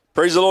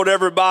Praise the Lord,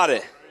 everybody.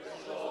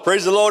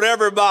 Praise the Lord,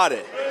 everybody.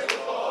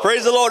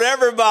 Praise the Lord,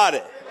 everybody.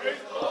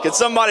 Can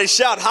somebody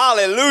shout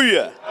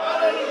hallelujah?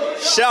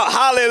 Shout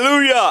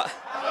hallelujah.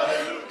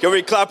 Can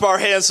we clap our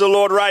hands to the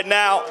Lord right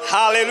now?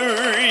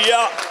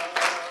 Hallelujah.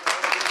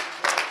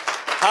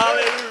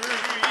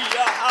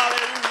 Hallelujah.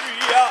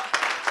 Hallelujah.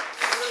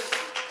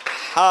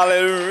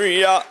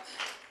 Hallelujah.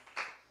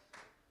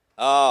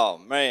 Oh,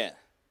 man.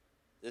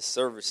 This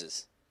service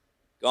has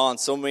gone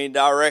so many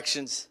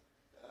directions.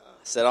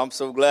 I said, I'm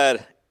so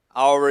glad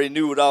I already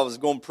knew what I was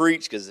going to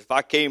preach, because if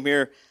I came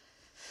here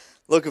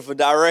looking for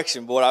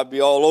direction, boy, I'd be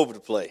all over the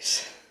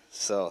place.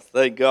 So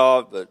thank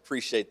God, but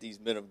appreciate these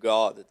men of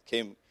God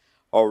that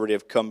already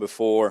have come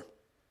before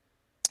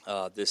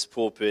this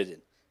pulpit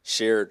and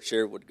shared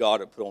what God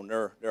had put on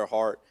their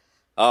heart.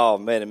 Oh,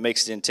 man, it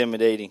makes it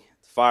intimidating.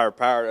 The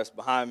firepower that's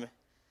behind me.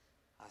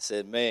 I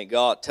said, man,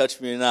 God,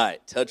 touch me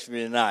tonight. Touch me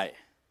tonight.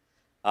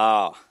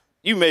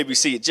 You maybe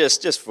see it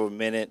just for a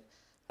minute.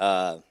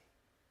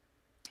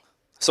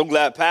 So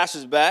glad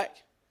Pastor's back.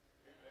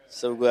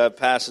 So glad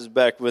Pastor's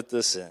back with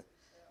us. And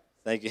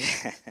thank you.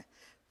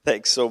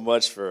 Thanks so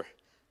much for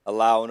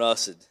allowing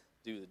us to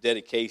do the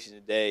dedication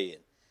today.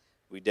 And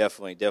we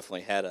definitely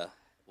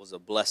was a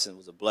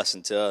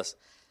blessing to us.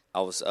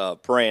 I was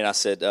praying. I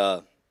said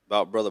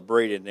about Brother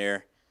Braden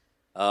there.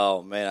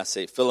 Oh, man, I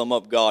say, fill him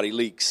up, God, he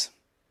leaks.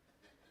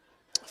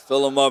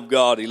 Fill him up,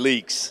 God, he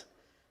leaks.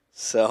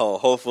 So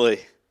hopefully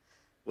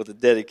with the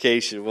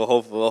dedication,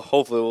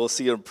 hopefully we'll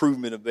see an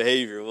improvement in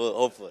behavior.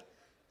 Hopefully.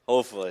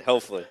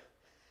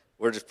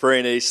 We're just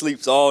praying that he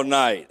sleeps all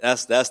night.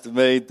 That's the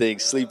main thing,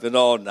 sleeping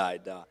all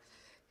night.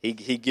 He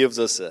gives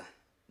us a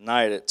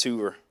night at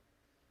 2 or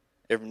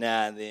every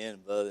now and then.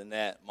 But other than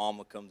that,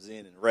 Mama comes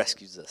in and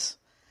rescues us.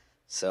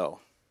 So,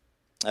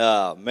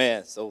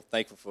 man, so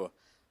thankful for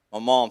my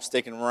mom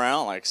sticking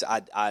around. Like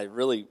I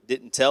really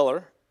didn't tell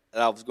her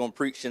that I was going to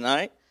preach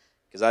tonight,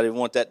 because I didn't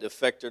want that to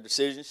affect her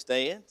decision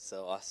staying.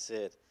 So I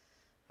said,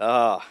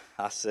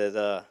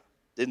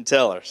 didn't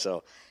tell her.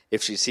 So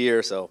if she's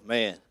here, so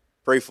man,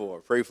 pray for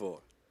her.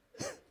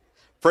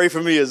 Pray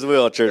for me as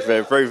well, church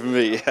family. Pray for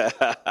me.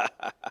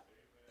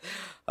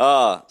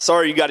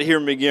 Sorry you got to hear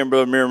me again,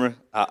 Brother Merriman.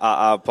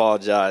 I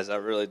apologize. I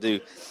really do.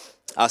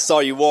 I saw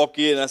you walk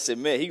in, and I said,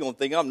 man, he going to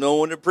think I'm no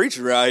one to preach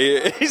around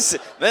here. He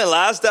said, man,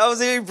 last time I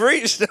was here, he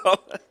preached.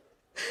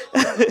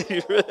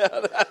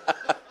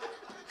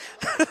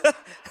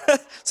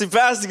 See,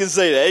 Pastor can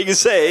say that. He can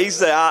say it. He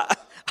said, I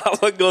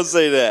wasn't going to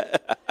say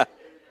that.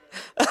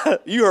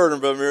 You heard him,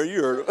 Brother Merriman.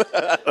 You heard him.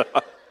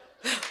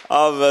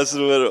 I'm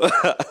messing with him.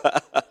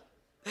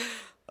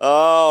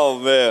 Oh,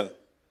 man.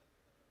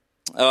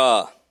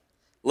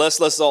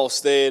 Let's all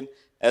stand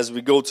as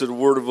we go to the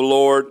word of the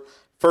Lord.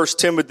 1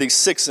 Timothy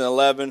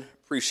 6:11.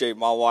 Appreciate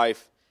my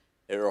wife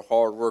and her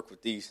hard work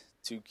with these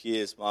 2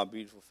 kids, my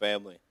beautiful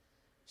family.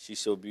 She's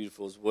so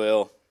beautiful as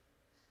well.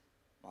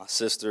 My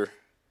sister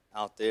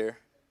out there.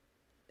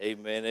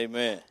 Amen,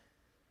 amen.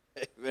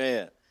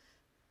 Amen.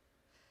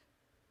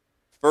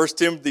 1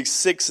 Timothy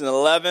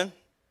 6:11.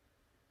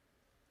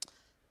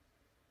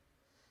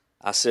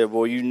 I said,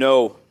 well, you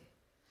know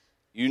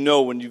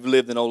when you've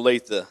lived in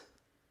Olathe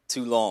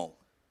too long.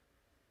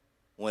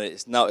 When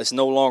it's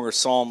no longer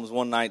Psalms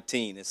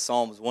 119, it's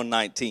Psalms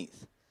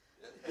 119th.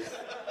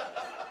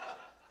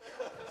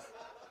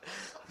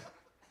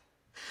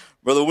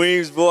 Brother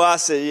Weems, boy, I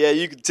said, yeah,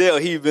 you could tell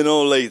he's been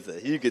on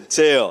Olathe. You could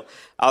tell.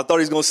 I thought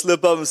he was going to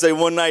slip up and say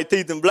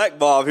 119th and Black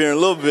Bob here in a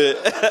little bit.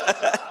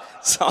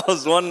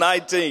 Psalms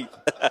 119th.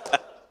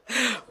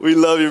 We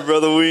love you,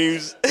 Brother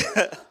Weems.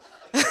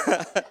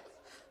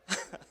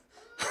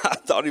 I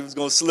thought he was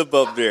going to slip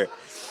up there.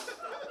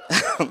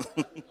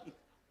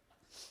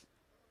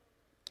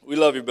 We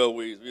love you, Brother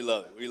Weems. We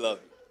love you.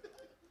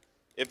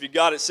 If you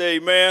got it, say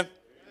amen.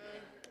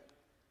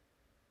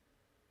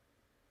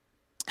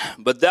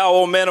 But thou,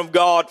 O man of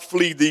God,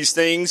 flee these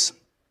things.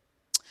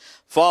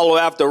 Follow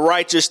after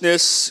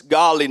righteousness,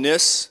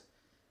 godliness,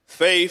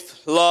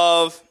 faith,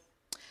 love,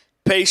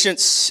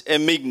 patience,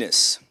 and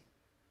meekness.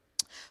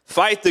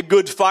 Fight the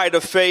good fight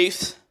of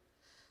faith.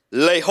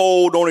 Lay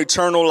hold on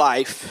eternal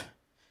life,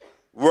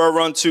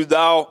 whereunto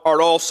thou art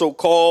also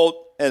called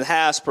and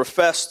hast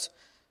professed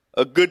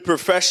a good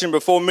profession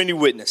before many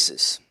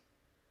witnesses.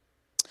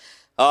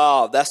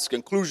 That's the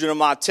conclusion of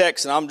my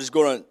text, and I'm just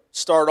going to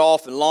start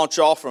off and launch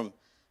off from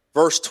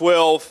verse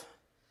 12.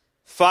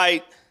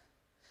 Fight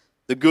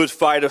the good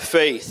fight of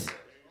faith.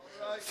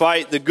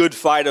 Fight the good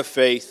fight of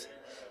faith.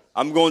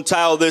 I'm going to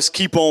title this,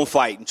 Keep On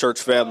Fighting,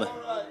 church family.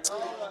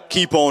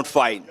 Keep on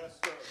fighting.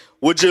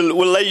 Would you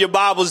lay your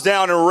Bibles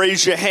down and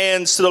raise your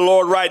hands to the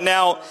Lord right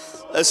now?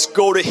 Let's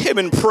go to him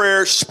in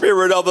prayer.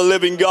 Spirit of the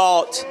living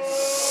God,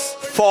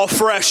 fall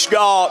fresh,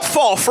 God.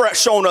 Fall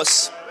fresh on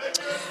us.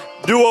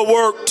 Do a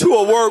work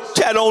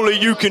that only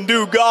you can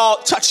do,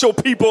 God. Touch your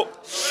people.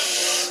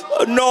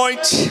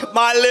 Anoint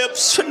my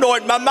lips.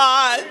 Anoint my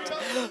mind.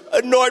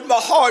 Anoint my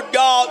heart,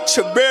 God,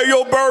 to bear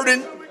your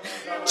burden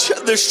to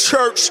this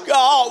church,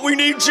 God. We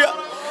need you.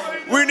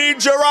 We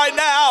need you right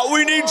now.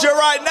 We need you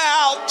right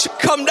now to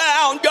come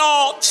down,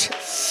 God,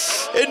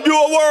 and do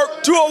a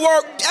work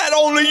that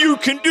only you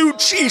can do,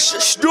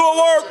 Jesus. Do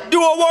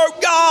a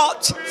work,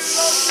 God.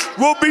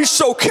 We'll be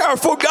so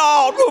careful,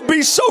 God. We'll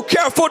be so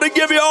careful to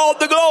give you all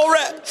the glory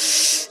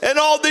and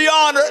all the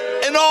honor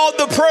and all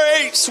the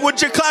praise.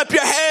 Would you clap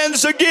your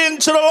hands again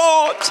to the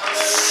Lord?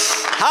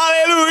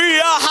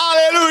 Hallelujah,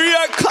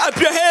 hallelujah. Clap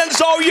your hands,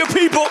 all you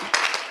people.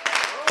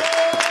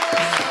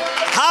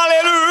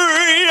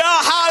 Hallelujah,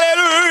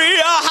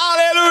 hallelujah,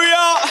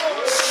 hallelujah.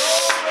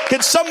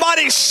 Can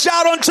somebody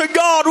shout unto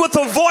God with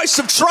a voice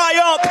of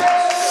triumph?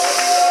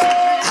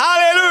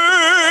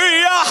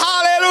 Hallelujah,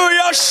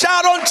 hallelujah.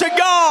 Shout unto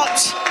God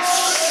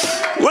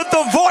with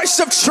the voice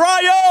of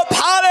triumph.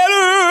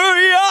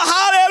 Hallelujah,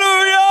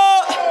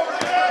 hallelujah.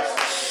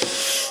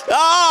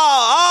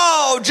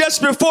 Oh,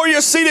 just before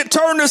you're seated,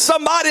 turn to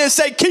somebody and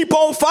say, keep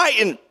on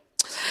fighting.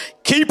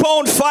 Keep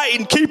on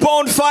fighting. Keep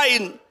on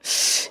fighting.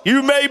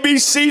 You may be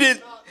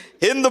seated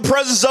in the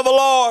presence of the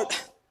Lord.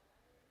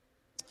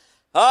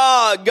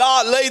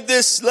 God laid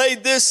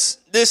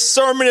this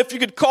sermon, if you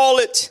could call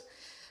it,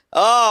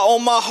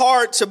 on my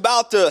heart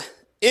about the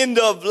end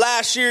of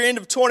last year, end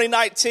of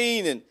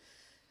 2019. And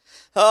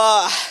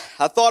I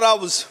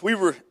thought we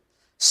were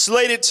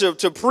slated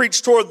to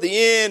preach toward the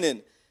end,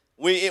 and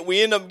we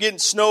ended up getting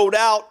snowed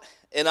out.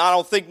 And I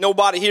don't think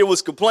nobody here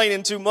was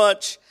complaining too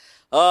much,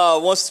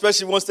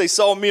 especially once they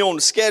saw me on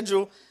the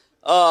schedule.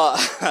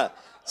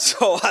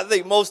 So I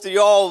think most of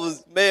y'all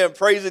was,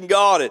 praising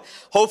God, and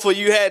hopefully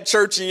you had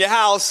church in your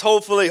house.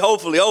 Hopefully.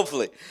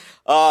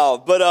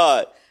 But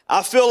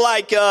I feel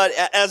like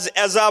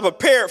as I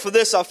prepared for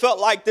this, I felt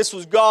like this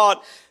was God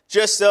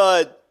just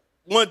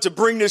wanted to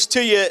bring this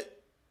to you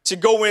to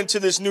go into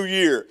this new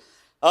year,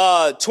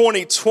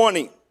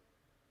 2020.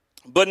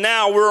 But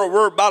now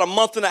we're about a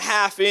month and a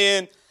half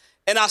in,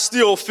 and I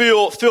still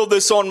feel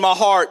this on my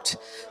heart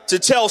to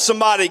tell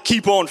somebody,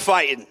 keep on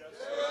fighting.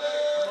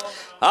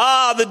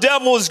 The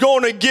devil is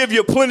going to give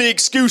you plenty of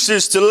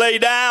excuses to lay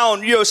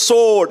down your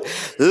sword,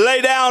 lay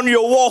down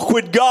your walk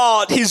with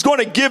God. He's going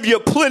to give you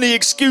plenty of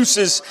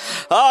excuses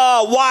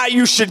why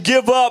you should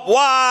give up,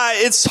 why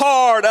it's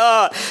hard.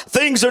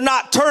 Things are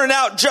not turning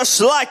out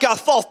just like I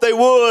thought they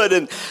would.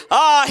 And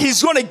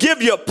he's going to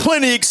give you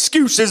plenty of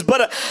excuses.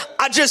 But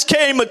I just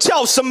came to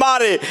tell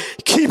somebody,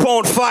 keep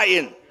on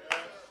fighting.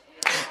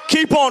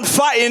 Keep on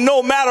fighting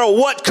no matter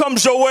what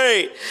comes your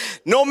way.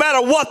 No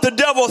matter what the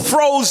devil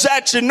throws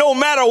at you. No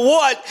matter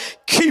what,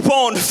 keep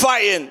on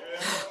fighting.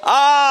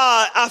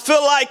 I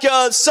feel like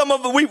some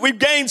of it, we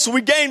gained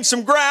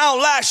some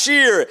ground last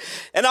year.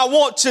 And I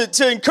want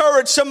to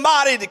encourage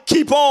somebody to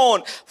keep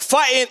on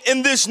fighting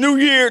in this new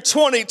year,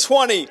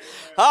 2020.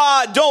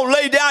 Don't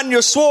lay down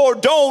your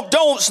sword. Don't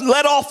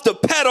let off the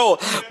pedal,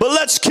 but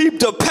let's keep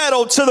the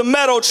pedal to the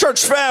metal,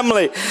 church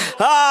family.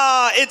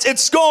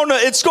 It's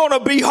gonna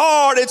be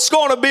hard. It's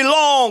gonna be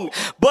long,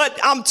 but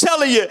I'm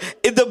telling you,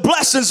 the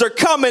blessings are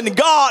coming.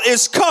 God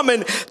is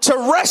coming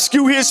to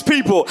rescue his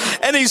people,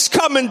 and he's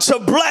coming to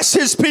bless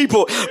his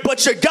people,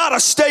 but you gotta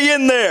stay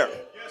in there.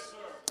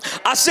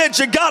 I said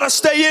you got to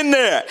stay in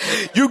there.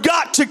 You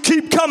got to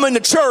keep coming to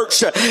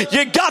church.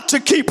 You got to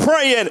keep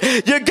praying.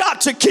 You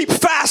got to keep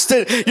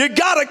fasting. You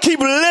got to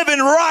keep living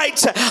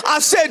right. I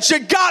said you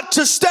got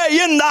to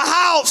stay in the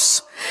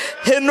house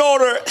in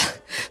order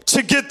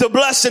to get the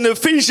blessing.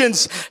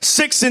 Ephesians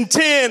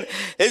 6:10,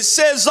 it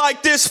says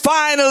like this: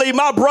 finally,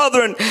 my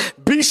brethren,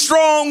 be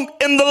strong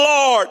in the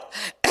Lord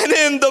and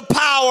in the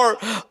power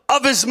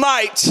of his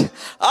might.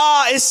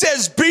 It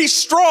says be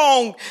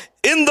strong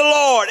in the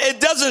Lord. It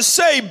doesn't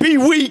say be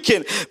weak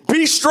and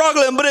be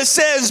struggling, but it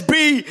says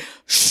be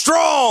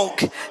strong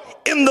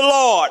in the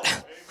Lord.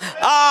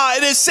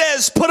 And it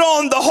says, put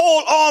on the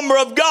whole armor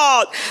of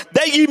God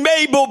that ye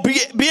may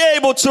be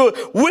able to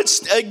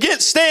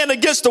stand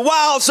against the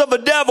wiles of the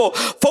devil.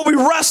 For we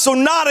wrestle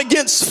not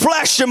against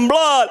flesh and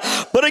blood,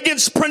 but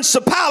against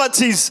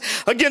principalities,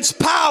 against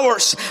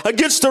powers,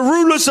 against the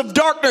rulers of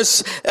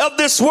darkness of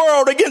this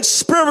world, against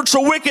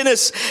spiritual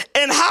wickedness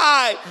in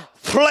high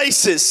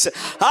places.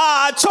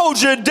 I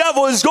told you the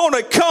devil is going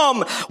to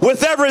come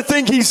with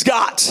everything he's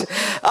got. And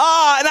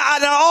I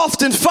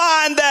often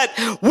find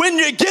that when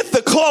you get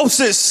the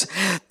closest,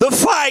 the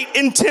fight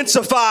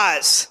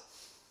intensifies.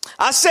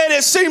 I said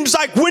it seems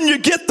like when you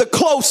get the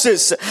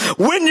closest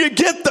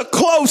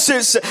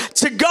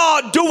to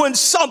God doing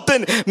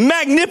something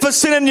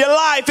magnificent in your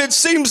life, it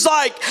seems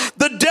like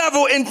the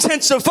devil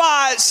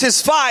intensifies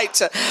his fight.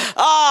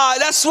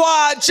 That's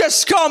why I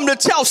just come to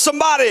tell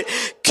somebody,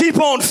 keep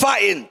on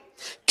fighting.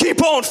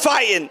 Keep on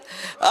fighting.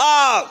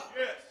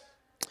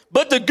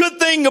 But the good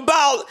thing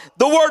about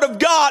the Word of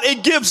God,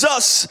 it gives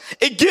us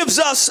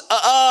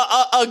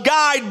a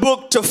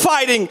guidebook to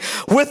fighting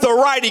with the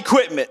right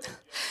equipment.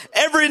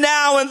 Every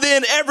now and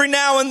then,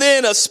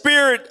 a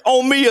spirit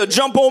on me will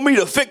jump on me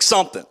to fix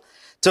something,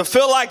 to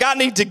feel like I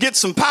need to get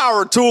some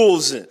power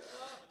tools. And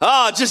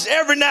just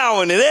every now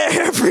and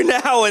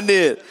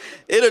then,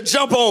 it'll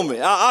jump on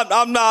me.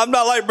 I'm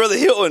not like Brother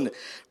Hilton.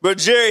 Brother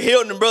Jerry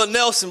Hilton and Brother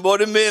Nelson, boy,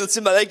 them men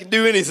seem like they can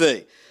do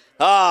anything.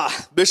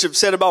 Bishop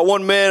said about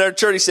one man at our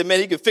church, he said, man,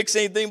 he could fix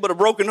anything but a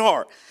broken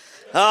heart.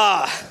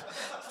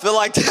 Feel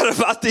like that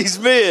about these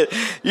men.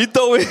 You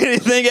throw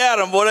anything at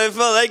them, boy,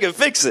 they can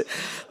fix it.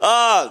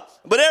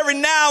 But every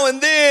now and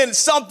then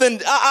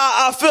something,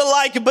 I feel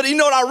like, but you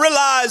know what, I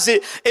realize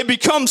it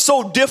becomes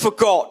so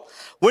difficult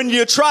when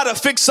you try to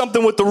fix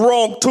something with the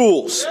wrong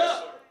tools.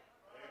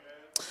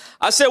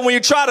 I said, when you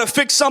try to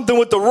fix something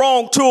with the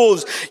wrong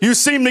tools, you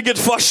seem to get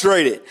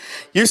frustrated.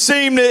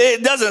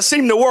 It doesn't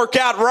seem to work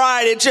out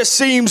right. It just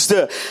seems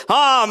to,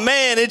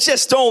 it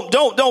just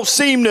don't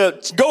seem to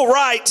go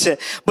right.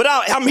 But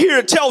I'm here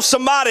to tell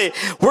somebody,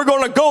 we're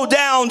going to go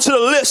down to the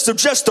list of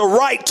just the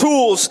right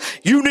tools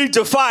you need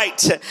to fight.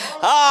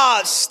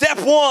 Step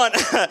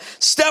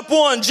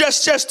one,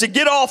 just to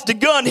get off the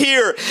gun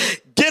here,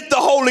 get the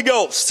Holy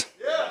Ghost.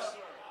 Yes.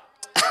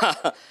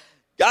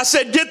 I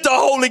said, get the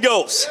Holy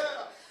Ghost.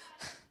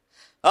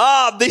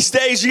 These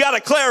days you got to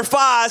clarify.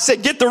 I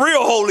said, get the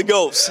real Holy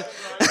Ghost.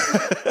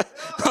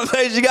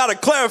 Days you got to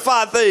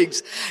clarify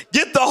things.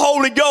 Get the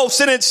Holy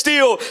Ghost. And it's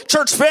still,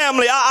 church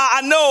family,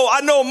 I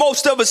know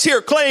most of us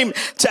here claim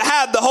to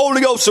have the Holy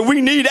Ghost, and we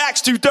need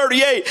Acts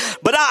 2:38.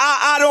 But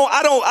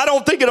I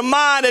don't think it'll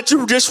mind that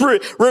you just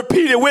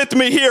repeat it with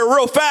me here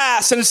real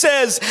fast. And it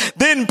says,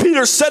 then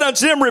Peter said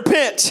unto them,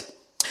 repent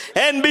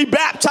and be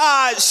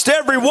baptized,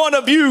 every one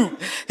of you,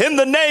 in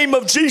the name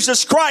of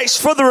Jesus Christ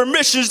for the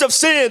remissions of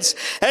sins,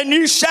 and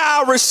you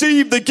shall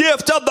receive the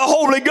gift of the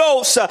Holy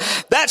Ghost.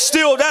 That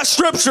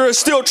scripture is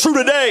still true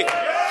today.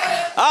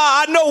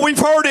 I know we've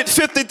heard it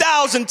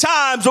 50,000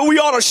 times, but we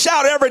ought to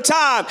shout every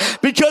time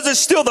because it's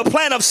still the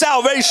plan of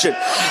salvation.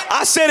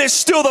 I said it's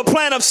still the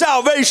plan of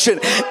salvation.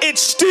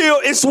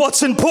 It's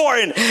what's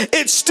important.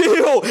 It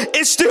still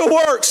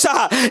works.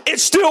 It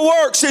still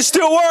works. It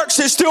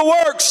still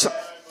works.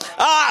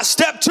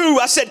 Step 2,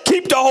 I said,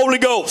 keep the Holy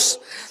Ghost.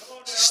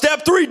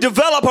 Step 3,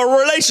 develop a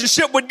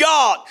relationship with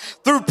God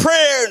through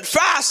prayer and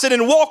fasting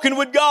and walking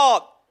with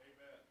God.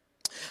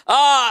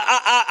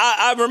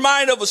 I'm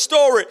reminded of a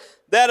story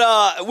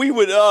that we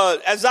would,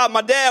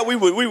 my dad, we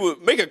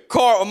would make a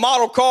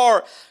model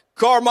car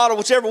model,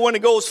 whichever one that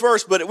goes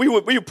first, but we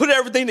would put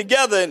everything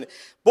together, and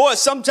boy,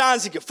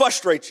 sometimes it can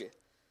frustrate you.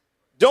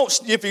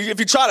 If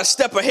you try to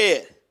step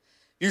ahead,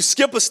 you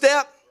skip a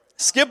step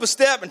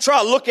and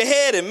try to look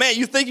ahead, and man,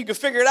 you think you can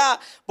figure it out,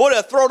 boy,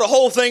 they'll throw the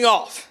whole thing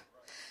off.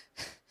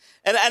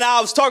 And I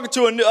was talking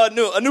to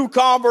a new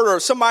convert or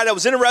somebody that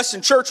was interested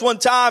in church one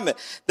time, and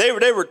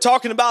they were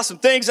talking about some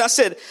things. I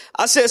said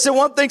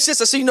one thing,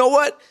 sis. I said, you know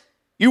what?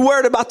 You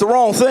worried about the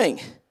wrong thing.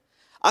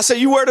 I said,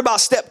 you worried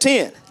about step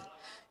 10.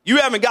 You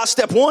haven't got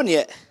step 1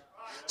 yet.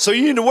 So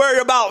you need to worry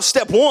about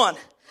step 1.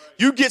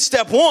 You get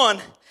step 1,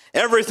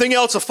 everything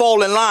else will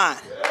fall in line.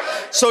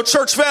 So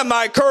church family,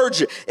 I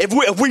encourage you,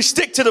 if we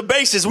stick to the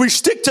bases, we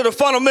stick to the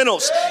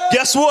fundamentals,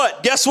 guess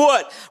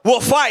what? We'll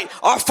fight.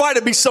 Our fight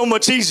will be so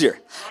much easier.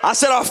 I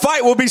said our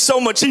fight will be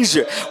so much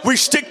easier. We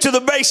stick to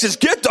the bases,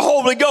 get the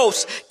Holy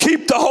Ghost,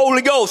 keep the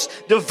Holy Ghost,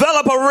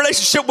 develop a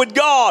relationship with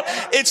God.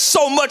 It's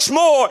so much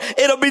more.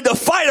 The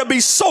fight will be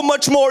so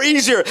much more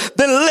easier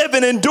than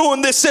living and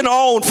doing this in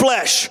our own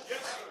flesh.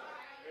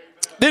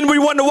 Then we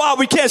wonder why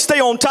we can't stay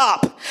on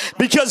top.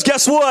 Because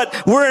guess what?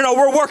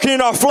 We're working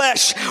in our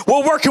flesh.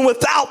 We're working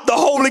without the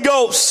Holy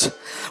Ghost.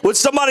 Would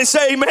somebody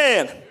say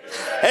amen?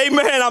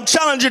 Amen. I'm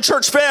challenging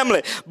church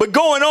family. But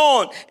going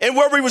on, and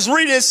where we was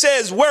reading, it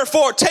says,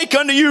 wherefore take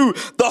unto you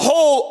the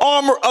whole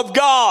armor of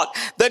God,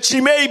 that ye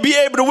may be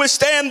able to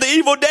withstand the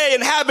evil day,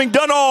 and having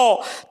done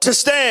all, to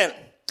stand.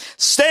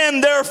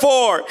 Stand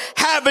therefore,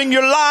 having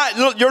your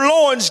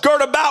loins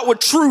girt about with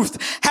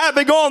truth,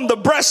 having on the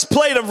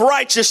breastplate of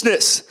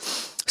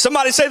righteousness.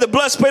 Somebody say the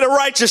breastplate of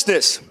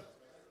righteousness.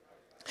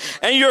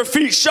 And your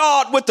feet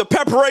shod with the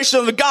preparation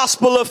of the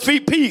gospel of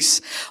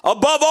peace.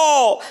 Above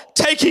all,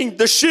 taking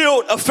the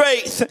shield of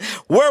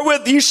faith,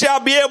 wherewith ye shall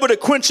be able to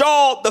quench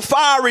all the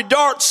fiery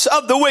darts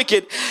of the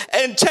wicked,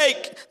 and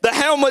take the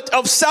helmet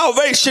of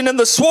salvation and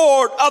the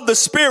sword of the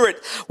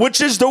Spirit,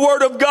 which is the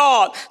word of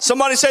God.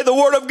 Somebody say the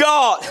word of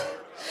God.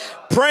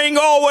 Praying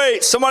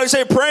always. Somebody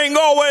say praying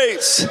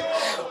always.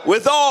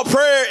 With all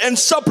prayer and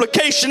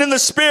supplication in the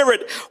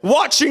Spirit,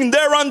 watching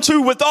thereunto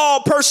with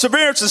all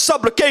perseverance and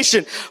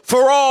supplication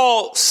for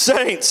all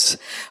saints.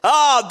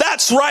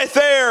 That's right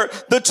there.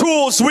 The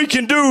tools we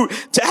can do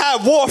to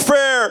have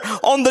warfare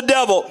on the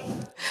devil.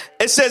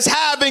 It says,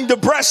 having the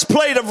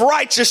breastplate of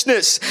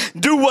righteousness,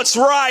 do what's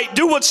right,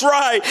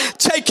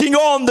 taking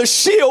on the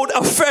shield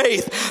of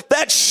faith,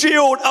 that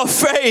shield of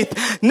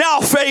faith. Now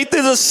faith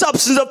is a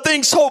substance of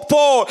things hoped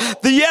for,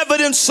 the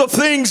evidence of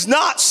things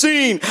not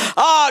seen.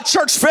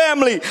 Church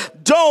family,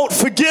 don't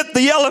forget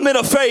the element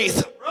of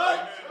faith.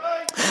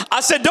 I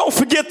I said, don't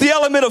forget the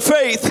element of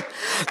faith.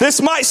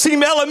 This might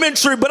seem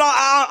elementary, but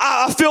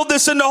I feel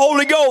this in the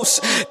Holy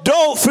Ghost.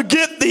 Don't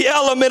forget the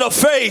element of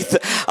faith.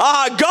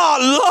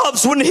 God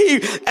loves when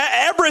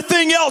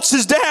everything else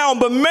is down,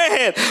 but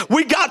man,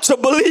 we got to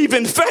believe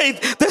in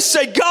faith that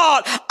say,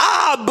 God,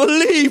 I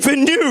believe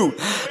in you.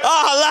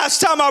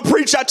 Last time I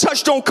preached, I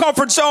touched on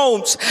comfort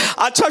zones.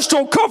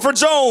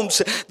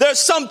 There's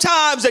some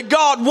times that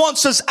God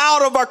wants us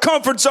out of our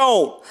comfort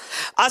zone.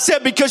 I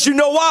said, because you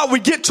know why? We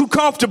get too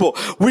comfortable.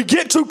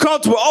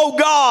 Oh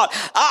God,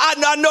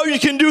 I know you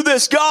can do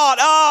this,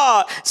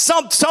 God.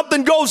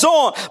 Something goes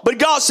on. But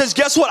God says,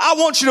 guess what? I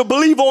want you to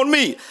believe on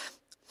me.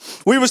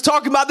 We was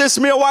talking about this,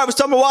 me and my wife was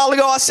talking a while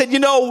ago. I said,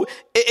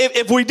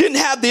 if we didn't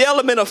have the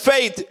element of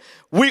faith,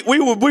 we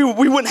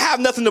wouldn't have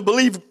nothing to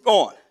believe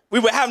on. We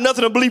would have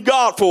nothing to believe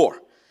God for.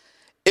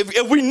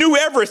 If we knew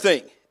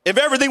everything, if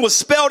everything was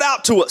spelled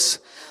out to us,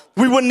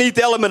 we wouldn't need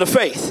the element of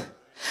faith.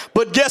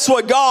 But guess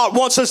what? God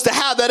wants us to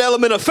have that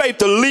element of faith,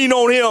 to lean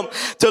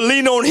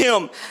on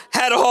him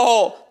at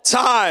all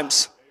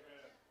times.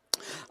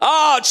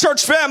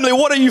 Church family,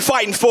 what are you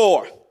fighting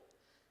for?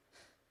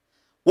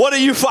 What are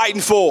you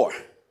fighting for?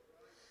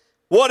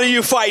 What are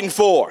you fighting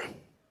for?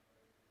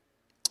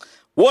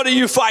 What are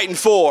you fighting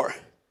for?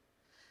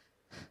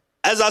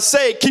 As I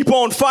say, keep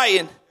on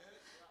fighting.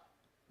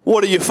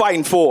 What are you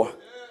fighting for?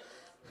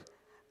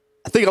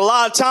 I think a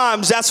lot of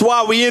times that's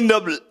why we end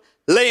up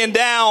laying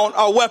down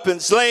our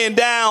weapons, laying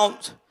down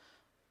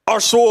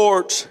our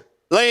swords,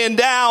 laying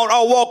down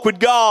our walk with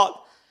God.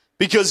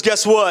 Because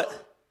guess what?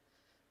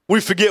 We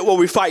forget what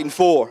we're fighting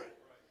for.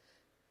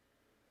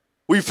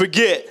 We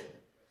forget.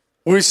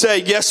 We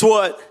say, guess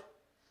what?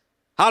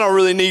 I don't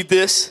really need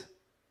this.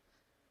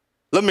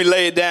 Let me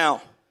lay it down.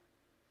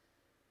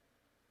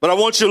 But I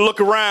want you to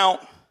look around.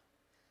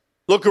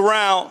 Look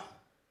around.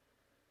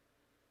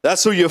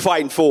 That's who you're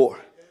fighting for.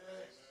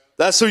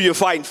 That's who you're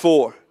fighting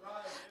for.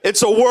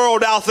 It's a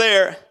world out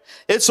there.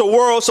 It's a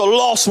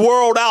lost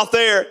world out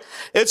there.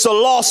 It's a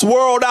lost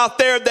world out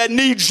there that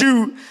needs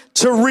you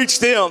to reach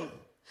them.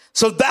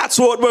 So that's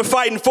what we're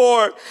fighting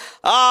for.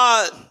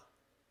 1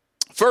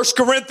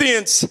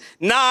 Corinthians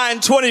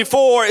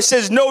 9:24, it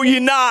says, know ye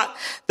not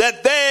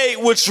that they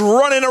which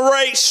run in a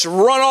race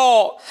run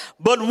all,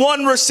 but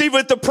one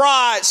receiveth the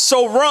prize,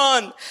 so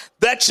run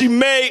that ye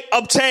may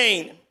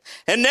obtain.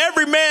 And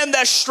every man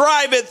that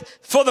striveth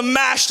for the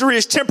mastery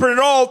is temperate in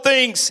all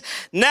things.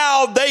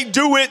 Now they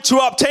do it to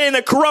obtain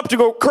a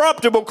corruptible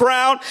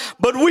crown,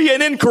 but we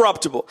an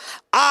incorruptible.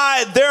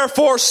 I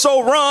therefore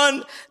so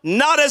run,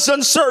 not as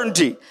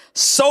uncertainty,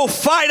 so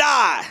fight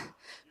I,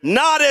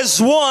 not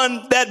as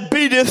one that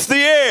beateth the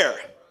air.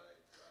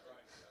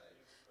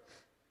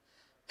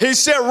 He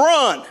said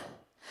run,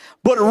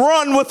 but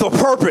run with a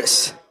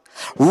purpose.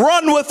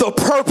 Run with a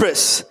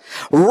purpose.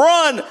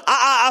 Run.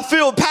 I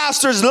feel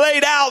pastors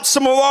laid out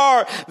some of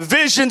our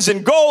visions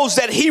and goals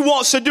that he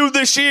wants to do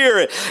this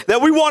year,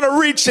 that we want to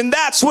reach, and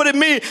that's what it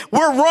means.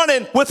 We're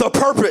running with a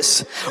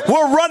purpose.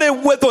 We're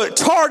running with a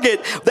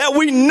target that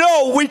we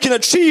know we can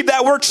achieve,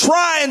 that we're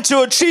trying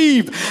to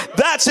achieve.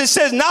 That's, it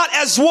says, not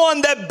as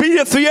one that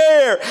beateth the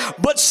air,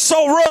 but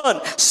so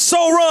run.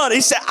 So run.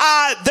 He said,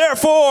 I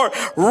therefore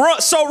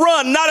run, so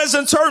run, not as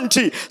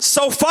uncertainty.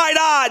 So fight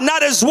I,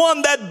 not as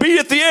one that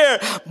beateth the air,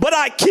 but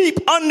I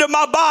keep under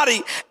my body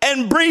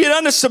and bring it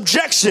under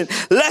subjection,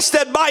 lest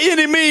that by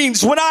any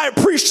means, when I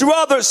preach to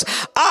others,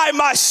 I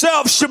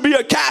myself should be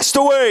a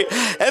castaway.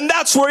 And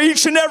that's where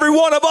each and every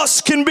one of us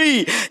can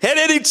be. At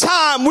any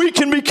time, we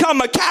can become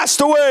a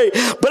castaway.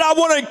 But I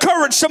want to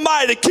encourage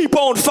somebody to keep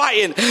on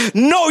fighting.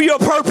 Know your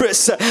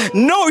purpose.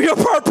 Know your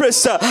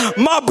purpose.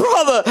 My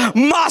brother,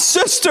 my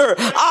sister,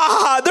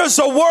 there's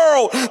a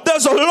world,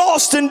 there's a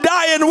lost and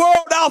dying world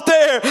out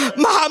there.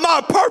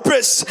 My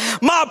purpose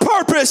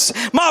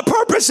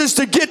is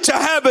to get to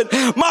heaven.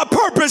 My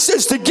purpose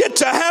is to get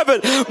to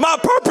heaven. My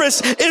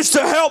purpose is to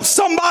help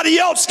somebody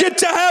else get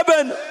to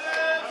heaven.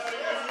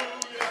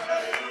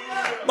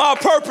 My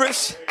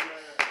purpose.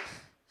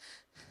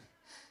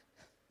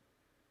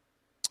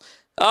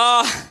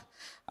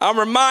 I'm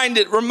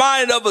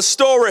reminded of a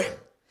story.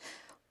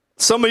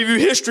 Some of you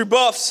history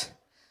buffs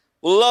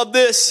will love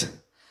this.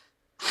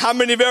 How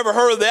many have ever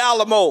heard of the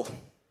Alamo?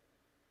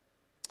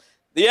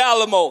 The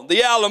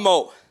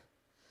Alamo.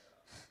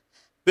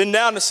 Been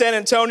down to San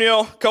Antonio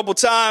a couple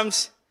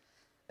times,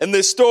 and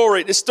this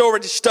story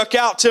just stuck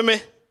out to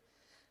me.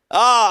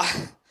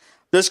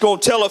 Just going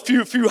to tell a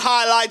few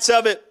highlights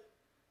of it.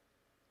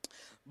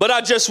 But I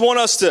just want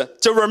us to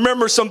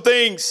remember some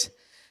things.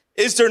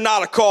 Is there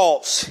not a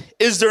cause?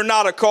 Is there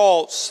not a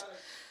cause?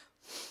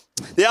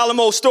 The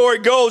Alamo story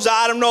goes,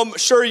 I don't know, I'm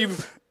sure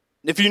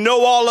if you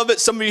know all of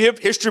it, some of you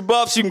history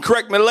buffs, you can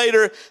correct me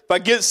later if I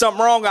get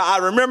something wrong. I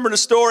remember the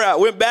story. I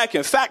went back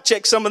and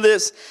fact-checked some of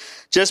this.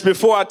 Just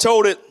before I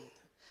told it,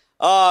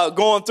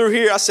 going through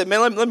here, I said,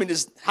 man, let me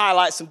just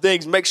highlight some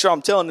things, make sure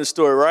I'm telling this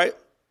story right.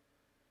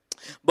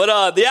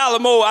 But the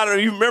Alamo, I don't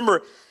know, you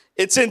remember,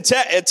 it's in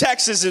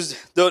Texas, is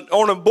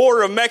on the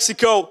border of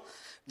Mexico.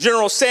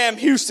 General Sam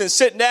Houston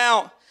sent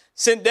down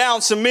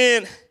some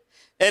men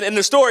And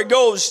the story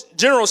goes,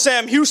 General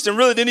Sam Houston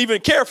really didn't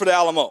even care for the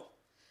Alamo.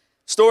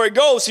 Story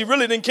goes, he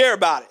really didn't care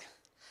about it.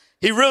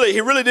 He really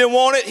didn't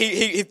want it.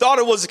 He thought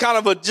it was kind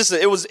of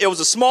it was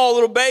a small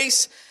little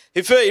base.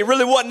 He felt it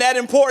really wasn't that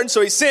important. So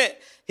he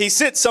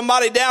sent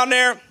somebody down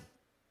there,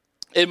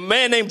 a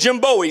man named Jim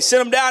Bowie. He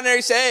sent him down there.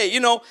 He said,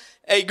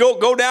 hey,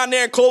 go down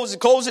there and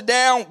close it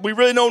down. We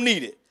really don't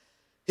need it.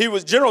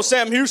 General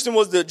Sam Houston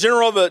was the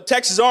general of the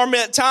Texas Army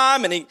at the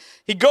time, and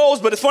he goes,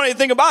 but the funny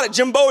thing about it,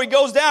 Jim Bowie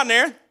goes down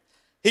there.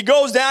 He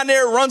goes down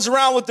there, runs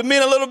around with the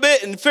men a little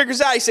bit, and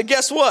figures out, he said,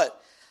 guess what?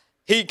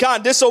 He kind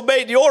of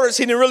disobeyed the orders.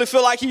 He didn't really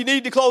feel like he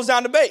needed to close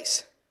down the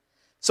base.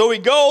 So he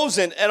goes,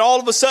 and all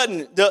of a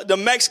sudden, the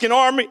Mexican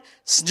Army,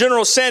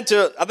 General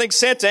Santa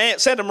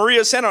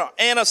Maria, Santa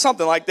Anna,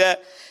 something like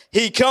that,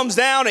 he comes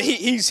down, and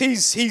he's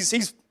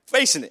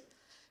facing it.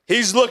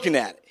 He's looking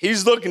at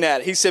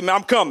it. He said,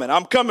 man,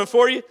 I'm coming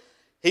for you.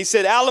 He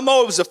said,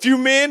 Alamo, it was a few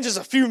men, just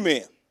a few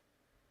men.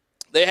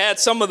 They had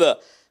one of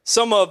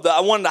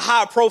the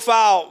high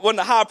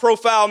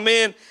profile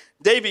men,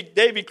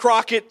 Davy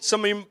Crockett.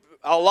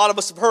 A lot of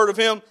us have heard of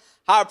him,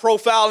 high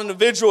profile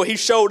individual. He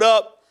showed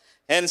up,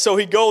 and so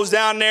he goes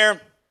down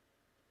there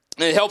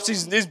and helps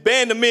these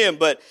band of men.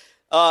 But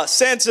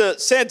Santa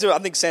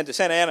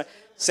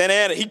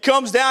Anna, he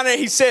comes down there.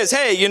 He says,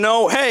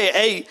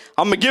 hey,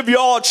 I'm gonna give you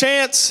all a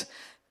chance.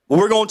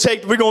 We're gonna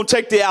take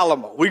the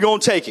Alamo. We're gonna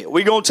take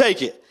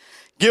it.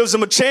 Gives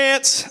them a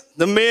chance.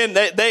 The men,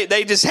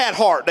 they just had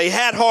heart. They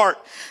had heart.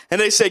 And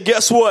they said,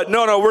 guess what?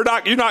 No,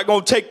 you're not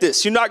going to take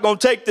this. You're not going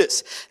to take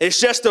this. It's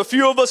just a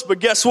few of us, but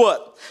guess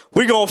what?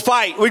 We're going to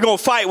fight. We're going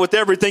to fight with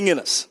everything in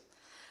us.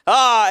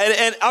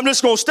 And I'm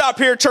just going to stop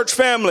here, church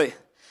family,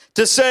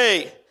 to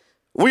say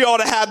we ought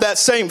to have that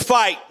same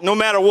fight no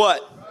matter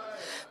what.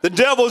 The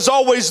devil is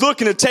always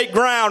looking to take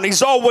ground.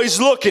 He's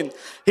always looking.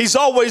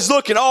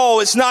 Oh,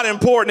 it's not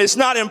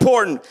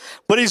important.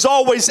 But he's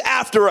always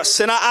after us.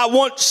 And I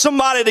want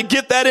somebody to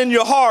get that in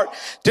your heart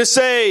to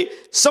say,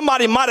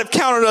 somebody might have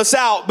counted us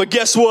out, but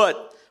guess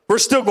what? We're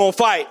still going to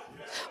fight.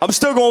 I'm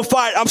still going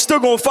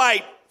to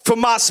fight for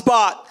my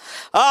spot.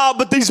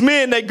 But these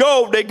men, they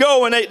go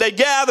and they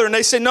gather and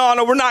they say,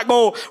 no, we're not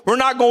going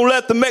to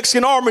let the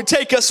Mexican army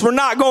take us. We're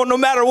not going, no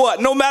matter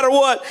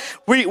what,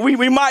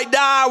 we might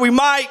die.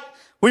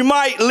 We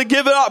might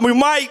give it up.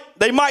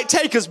 They might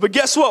take us, but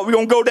guess what? We're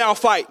going to go down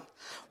fight.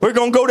 We're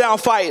going to go down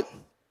fight.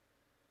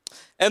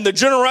 And the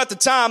general at the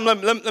time,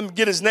 let me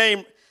get his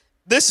name.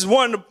 This is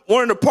one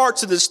of the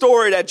parts of the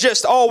story that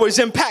just always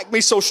impact me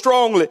so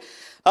strongly.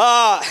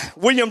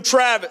 William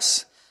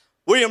Travis.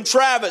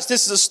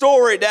 This is a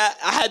story that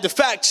I had to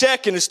fact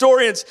check, and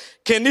historians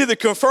can neither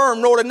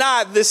confirm nor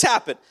deny that this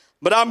happened.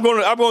 But I'm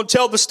going to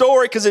tell the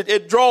story because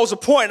it draws a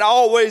point.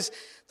 The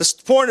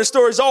point of the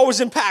story is always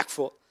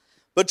impactful.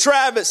 But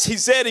Travis, he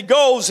said he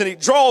goes and he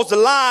draws the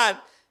line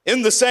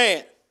in the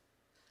sand.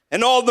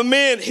 And all the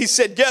men, he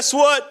said, guess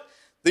what?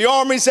 The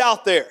army's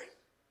out there.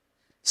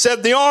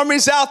 Said the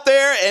army's out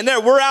there and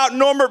we're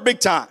outnumbered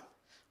big time.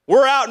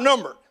 We're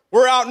outnumbered.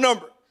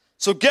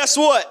 So guess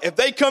what? If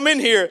they come in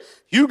here,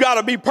 you got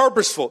to be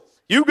purposeful.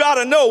 We got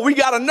to know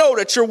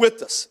that you're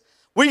with us.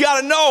 We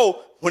got to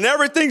know when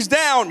everything's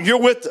down, you're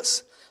with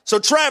us. So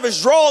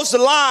Travis draws the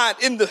line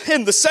in the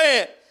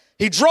sand.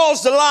 He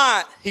draws the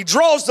line.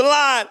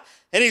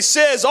 And he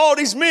says, all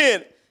these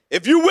men,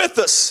 if you're with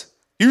us,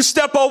 you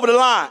step over the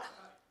line.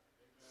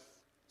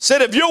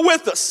 Said, if you're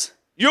with us,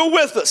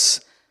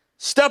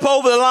 step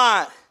over the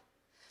line.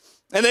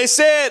 And they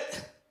said,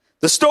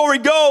 the story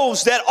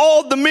goes that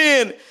all the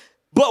men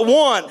but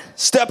one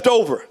stepped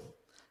over.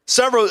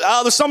 Some of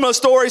the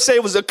stories say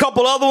it was a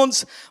couple other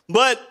ones,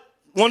 but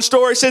one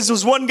story says it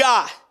was one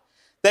guy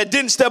that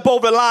didn't step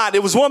over the line.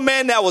 It was one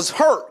man that was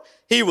hurt.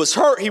 He was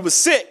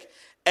sick.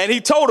 And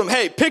he told him,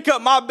 hey, pick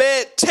up my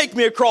bed, take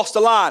me across the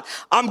line.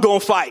 I'm going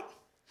to fight.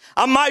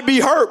 I might be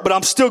hurt, but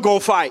I'm still going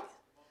to fight.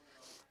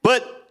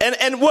 But,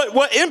 and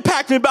what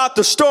impacted me about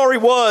the story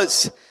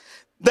was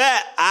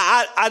that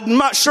I'm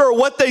not sure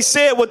what they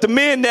said with the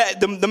man that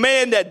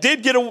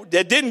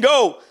didn't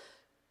go.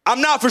 I'm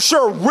not for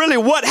sure really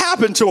what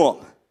happened to him.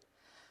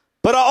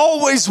 But I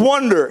always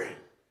wonder,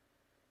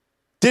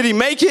 did he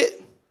make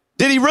it?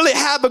 Did he really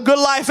have a good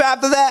life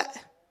after that?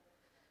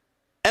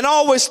 And I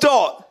always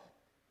thought,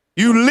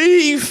 you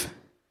leave,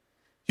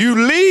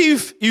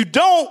 you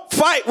don't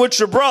fight with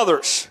your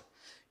brothers.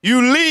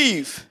 You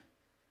leave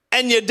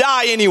and you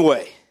die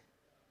anyway.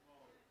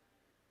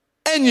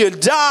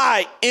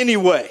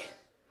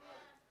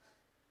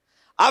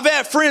 I've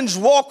had friends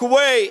walk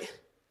away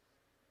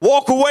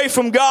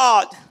from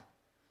God,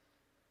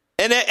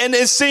 and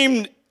it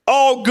seemed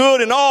all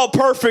good and all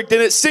perfect,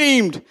 and it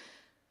seemed,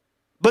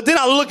 but then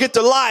I look at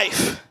the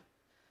life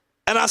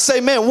and I say,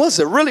 man, was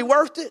it really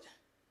worth it?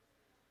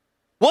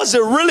 Was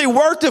it really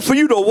worth it for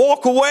you to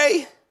walk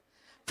away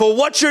for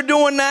what you're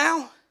doing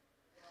now?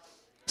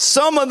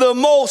 Some of the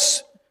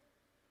most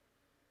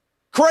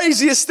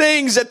craziest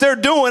things that they're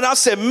doing, I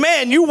said,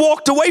 man, you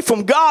walked away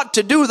from God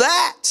to do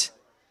that.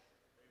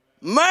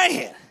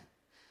 Man.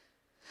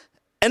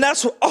 And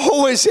that's what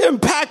always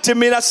impacted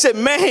me. And I said,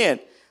 man,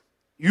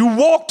 You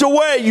walked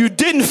away. You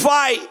didn't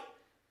fight.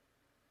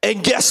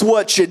 And guess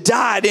what? You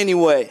died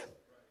anyway.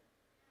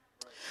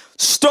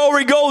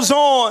 Story goes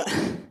on.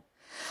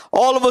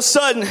 All of a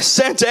sudden,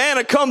 Santa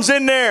Anna comes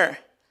in there,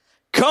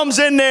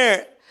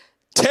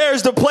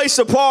 tears the place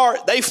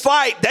apart. They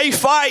fight to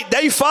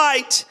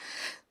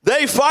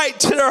their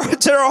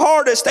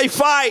hardest. They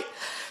fight.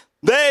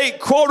 They,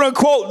 quote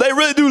unquote, they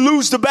really do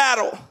lose the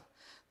battle.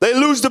 They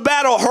lose the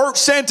battle, hurt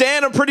Santa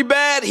Anna pretty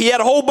bad. He had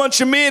a whole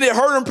bunch of men. It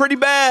hurt him pretty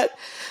bad.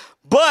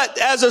 But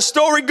as the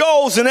story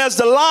goes, and as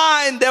the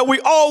line that we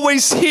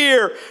always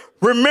hear,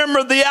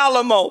 remember the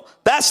Alamo.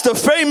 That's the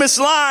famous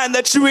line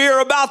that you hear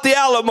about the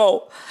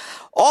Alamo.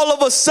 All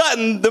of a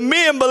sudden, the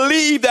men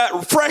believed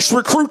that fresh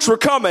recruits were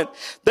coming.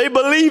 They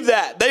believed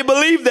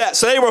that.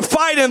 So they were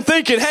fighting,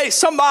 thinking, hey,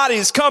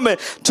 somebody's coming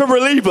to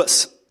relieve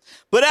us.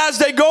 But as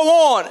they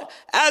go on,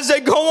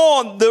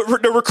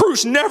 the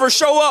recruits never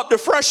show up. The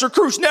fresh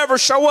recruits never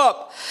show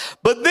up.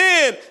 But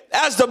then,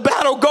 as the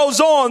battle goes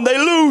on, they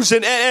lose,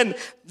 and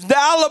the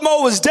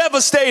Alamo is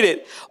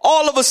devastated.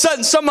 All of a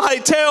sudden,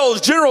 somebody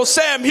tells General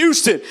Sam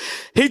Houston,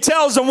 he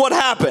tells them what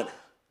happened.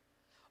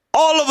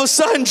 All of a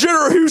sudden,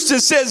 General Houston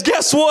says,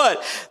 guess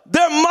what?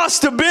 There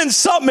must have been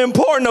something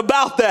important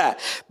about that.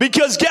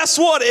 Because guess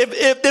what?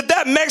 If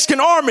that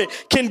Mexican army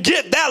can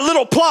get that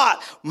little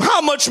plot,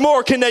 how much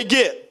more can they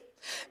get?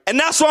 And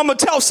that's what I'm going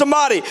to tell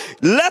somebody.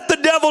 Let the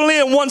devil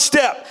in one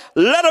step.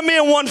 Let him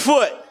in 1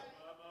 foot.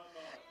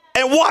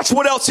 And watch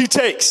what else he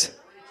takes.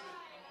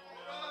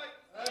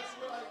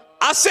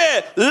 I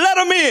said, let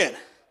him in.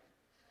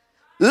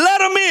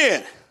 Let him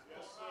in.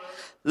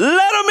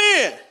 Let him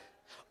in.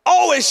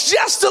 Oh, it's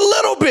just a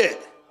little bit.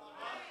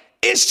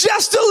 It's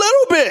just a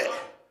little bit.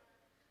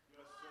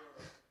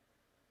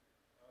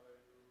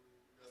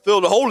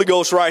 Feel the Holy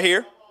Ghost right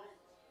here.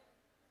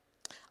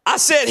 I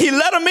said, he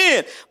let him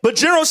in. But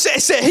General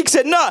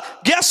said, no,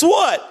 guess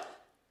what?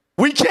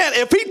 We can't.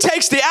 If he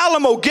takes the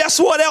Alamo, guess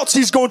what else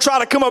he's going to try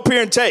to come up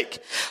here and take?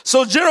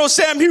 So General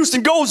Sam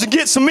Houston goes and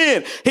gets him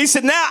in. He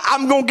said, now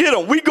I'm going to get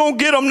him. We're going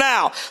to get him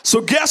now.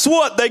 So guess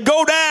what? They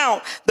go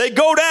down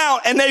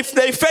and they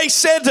face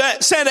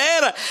Santa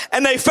Anna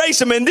and they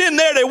face him. And then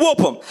there they whoop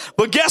him.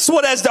 But guess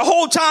what? As the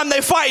whole time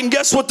they fighting,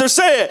 guess what they're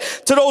saying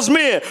to those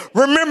men?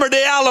 Remember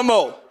the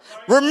Alamo.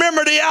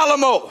 Remember the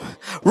Alamo.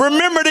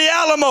 Remember the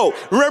Alamo.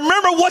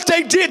 Remember what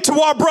they did to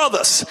our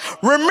brothers.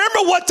 Remember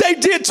what they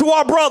did to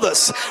our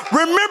brothers.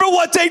 Remember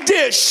what they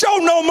did. Show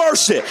no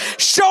mercy.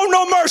 Show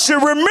no mercy.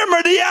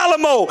 Remember the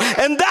Alamo.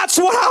 And that's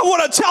what I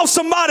want to tell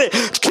somebody.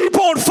 Keep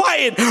on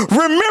fighting.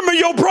 Remember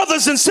your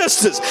brothers and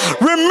sisters.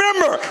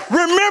 Remember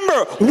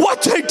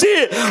what they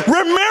did.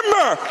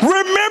 Remember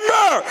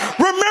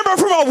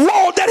from a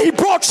world that he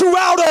brought you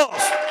out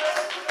of.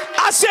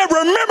 I said,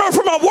 remember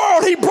from a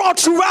world he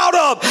brought you out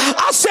of.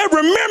 I said,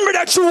 remember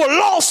that you were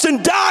lost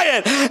and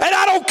dying. And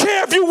I don't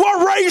care if you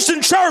weren't raised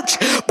in church,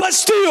 but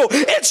still,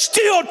 it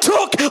still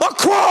took a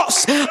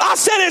cross. I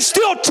said, it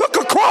still took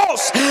a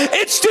cross.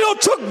 It still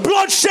took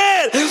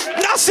bloodshed.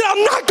 And I said,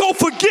 I'm not going to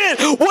forget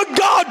what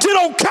God did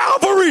on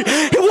Calvary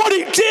and what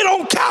he did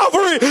on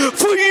Calvary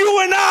for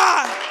you and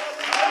I.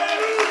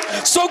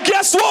 So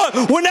guess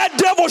what? When that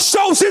devil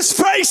shows his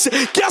face,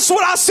 guess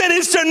what I said?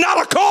 Is there not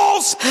a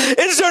cause?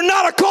 Is there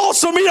not a cause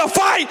for me to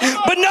fight?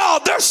 But no,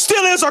 there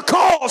still is a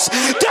cause.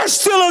 There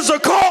still is a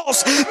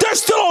cause.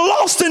 There's still a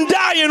lost and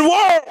dying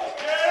world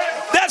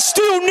that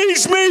still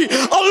needs me.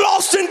 A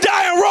lost and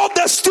dying world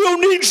that still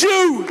needs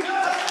you.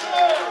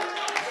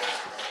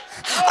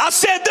 I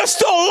said there's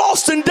still a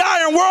lost and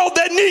dying world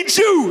that needs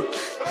you.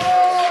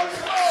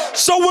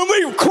 So when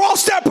we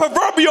cross that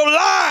proverbial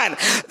line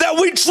that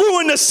we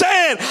drew in the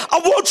sand, I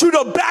want you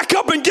to back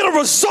up and get a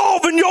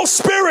resolve in your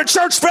spirit,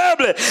 church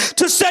family,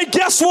 to say,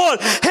 guess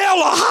what? Hell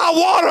or high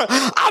water,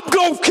 I'm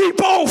going to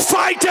keep on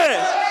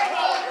fighting.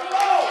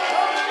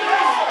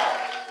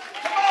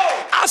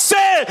 I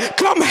said,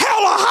 come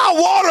hell or high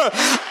water,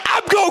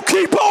 I'm going to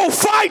keep on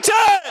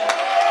fighting.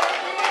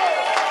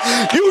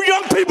 You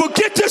young people,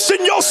 get this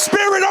in your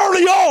spirit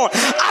early on.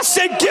 I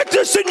said, get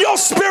this in your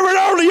spirit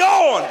early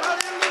on.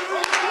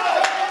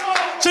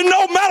 So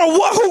no matter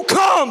who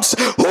comes,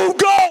 who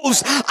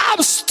goes,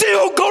 I'm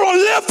still going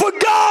to live for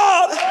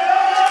God.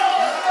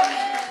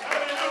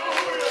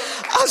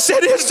 I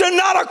said, is there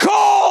not a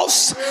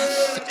cause?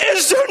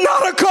 Is there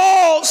not a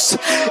cause?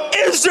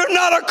 Is there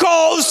not a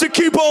cause to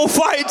keep on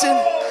fighting?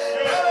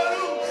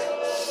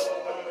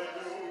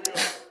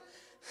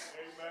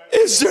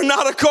 Is there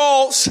not a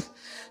cause?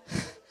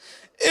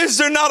 Is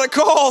there not a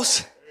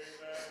cause?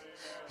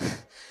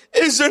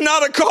 Is there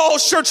not a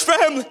cause, church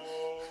family?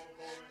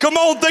 Come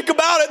on, think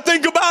about it,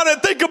 think about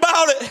it, think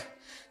about it.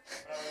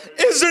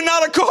 Is there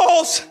not a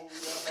cause?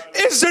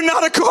 Is there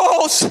not a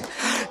cause?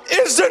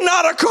 Is there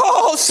not a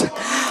cause?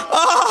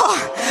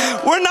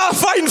 We're not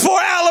fighting for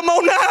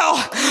Alamo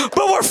now,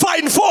 but we're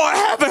fighting for a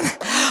heaven.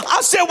 I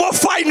said we're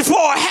fighting for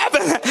a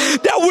heaven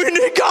that we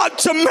need God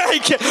to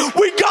make.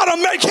 We got to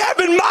make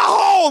heaven my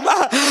home.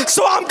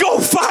 So I'm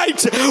going to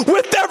fight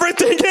with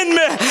everything in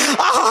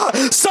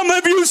me. Some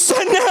of you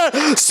sitting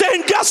there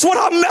saying, guess what?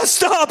 I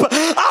messed up. But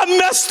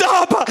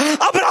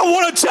I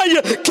want to tell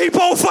you, keep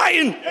on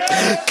fighting.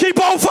 Keep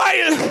on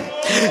fighting.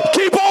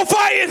 Keep on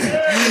fighting.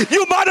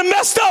 You might have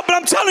messed up, but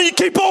I'm telling you,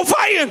 keep on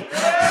fighting.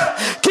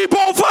 Keep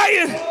on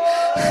fighting.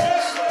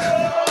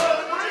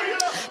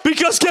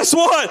 Because guess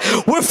what?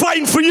 We're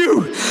fighting for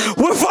you.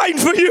 We're fighting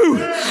for you.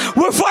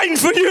 We're fighting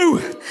for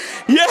you.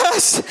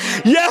 Yes.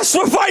 Yes,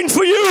 we're fighting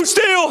for you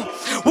still.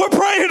 We're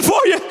praying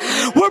for you.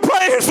 We're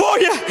praying for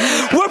you.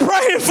 We're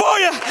praying for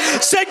you.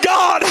 Say,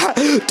 God,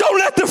 don't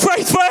let the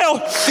faith fail.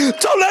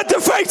 Don't let the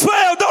faith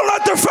fail. Don't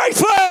let the faith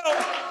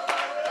fail.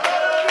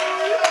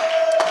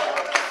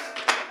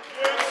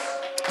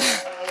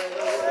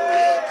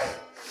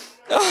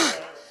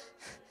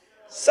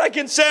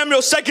 2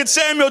 Samuel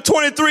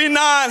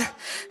 23:9.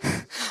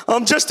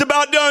 I'm just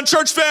about done,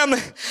 church family.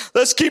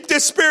 Let's keep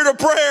this spirit of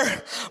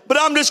prayer. But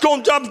I'm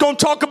going to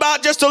talk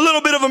about just a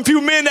little bit of a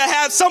few men that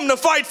had something to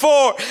fight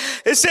for.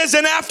 It says,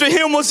 and after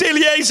him was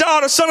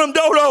Eleazar, the son of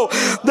Dodo,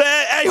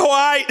 the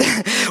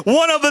Ahohite,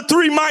 one of the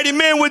three mighty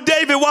men with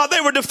David, when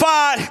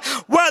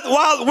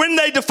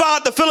they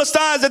defied the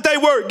Philistines, that they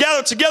were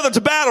gathered together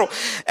to battle.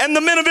 And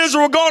the men of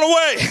Israel were gone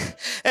away.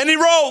 And he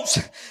rose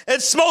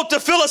and smote the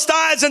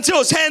Philistines until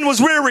his hand was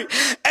weary,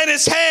 and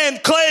his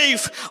hand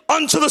clave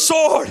unto the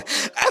sword.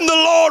 And the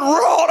Lord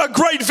wrought a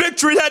great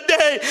victory that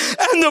day,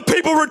 and the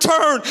people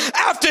returned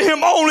after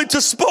him only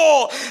to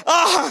spoil.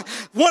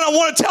 When I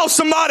want to tell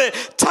somebody,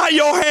 tie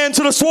your hand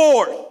to the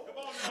sword.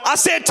 I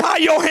said, tie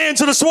your hand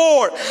to the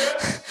sword.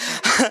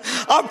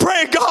 I'm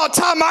praying, God,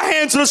 tie my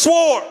hand to the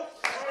sword.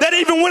 That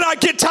even when I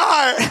get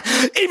tired,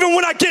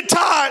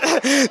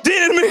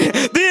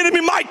 the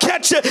enemy might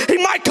catch it. He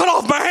might cut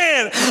off my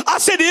hand. I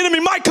said the enemy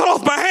might cut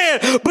off my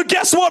hand, but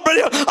guess what,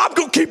 brother? I'm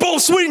going to keep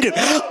on swinging.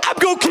 I'm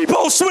going to keep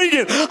on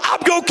swinging. I'm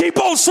going to keep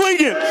on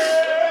swinging.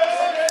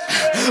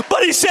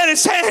 But he said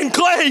his hand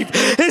clave.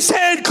 His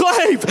hand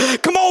clave.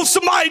 Come on,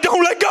 somebody,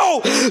 don't let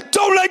go.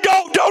 Don't let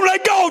go. Don't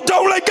let go.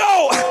 Don't let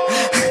go.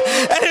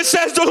 And it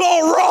says the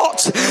Lord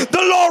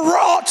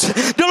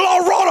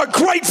wrought a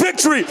great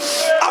victory.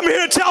 I'm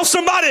here to tell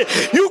somebody,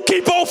 you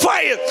keep on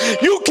fighting.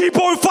 You keep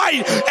on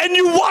fighting, and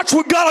you watch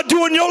what God will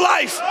do in your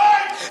life.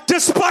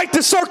 Despite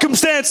the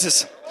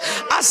circumstances.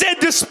 I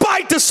said,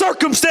 despite the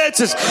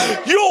circumstances,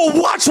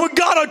 you'll watch what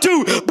God will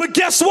do. But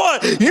guess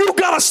what? You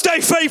got to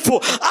stay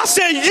faithful. I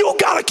said, you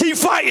got to keep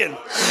fighting.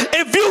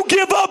 If you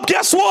give up,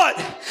 guess what?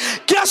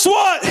 Guess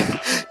what?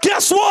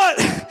 Guess what?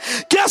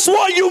 Guess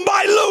what? You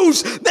might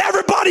lose.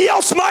 Everybody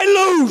else might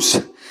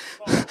lose.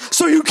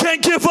 So you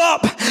can't give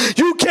up.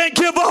 You can't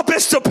give up.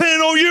 It's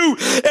depending on you.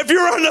 If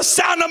you're under the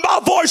sound of my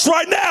voice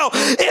right now,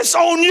 it's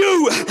on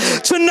you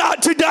to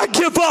not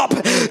give up.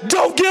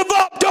 Don't give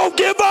up. Don't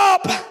give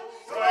up.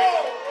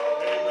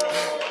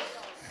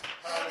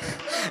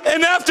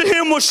 And after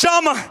him was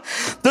Shammah,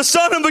 the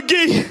son of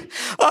Agee,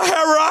 a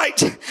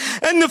Harite,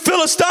 and the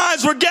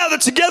Philistines were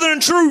gathered together in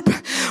troop,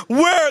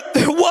 where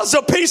there was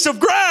a piece of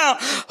ground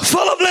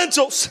full of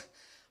lentils.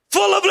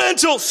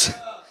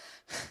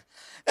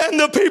 And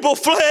the people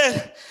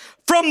fled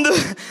from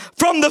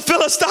the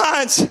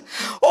Philistines.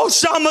 Oh,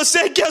 Shammah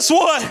said, guess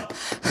what?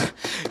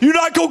 You're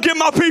not going to get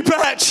my pea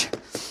patch.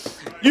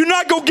 You're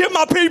not going to get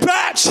my pea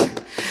patch.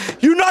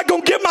 You're not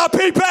going to get my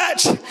pea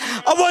patch.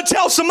 I want to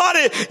tell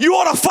somebody, you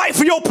ought to fight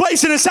for your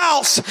place in this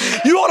house.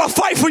 You ought to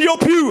fight for your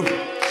pew.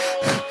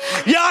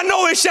 Yeah, I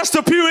know it's just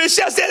a pew. It's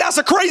just that's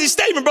a crazy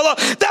statement, brother.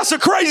 That's a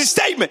crazy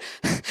statement.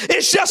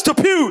 It's just a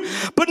pew.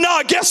 But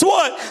nah, guess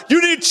what?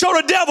 You need to show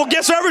the devil.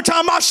 Guess what? Every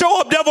time I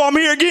show up, devil, I'm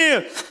here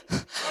again.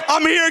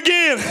 I'm here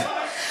again.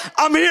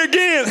 I'm here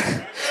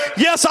again.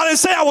 Yes, I didn't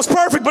say I was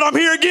perfect, but I'm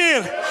here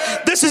again.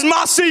 This is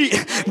my seat.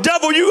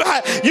 Devil, you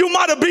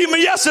might have beat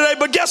me yesterday,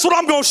 but guess what?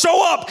 I'm going to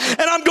show up,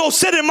 and I'm going to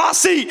sit in my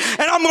seat,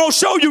 and I'm going to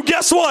show you,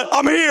 guess what?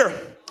 I'm here.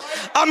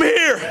 I'm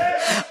here.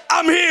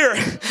 I'm here.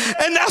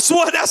 And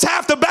that's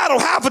half the battle,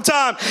 half the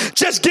time.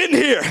 Just getting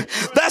here.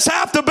 That's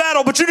half the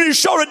battle. But you need to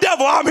show the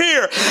devil, I'm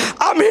here.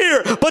 I'm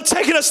here. But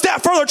taking a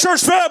step further,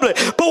 church family.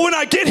 But when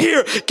I get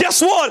here,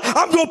 guess what?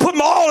 I'm going to put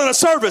my all in a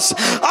service.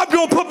 I'm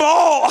going to put my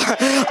all.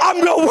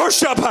 I'm going to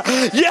worship.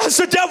 Yes,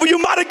 the devil, you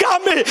might have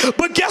got me.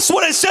 But guess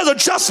what? It says a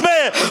just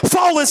man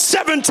falleth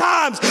 7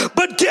 times,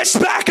 but gets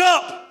back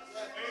up.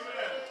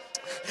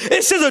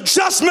 It says a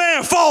just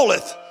man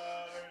falleth.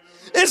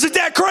 Isn't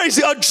that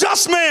crazy? A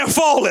just man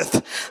falleth.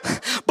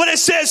 But it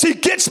says he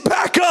gets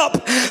back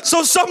up.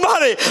 So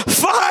somebody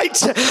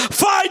fight.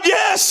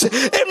 Yes,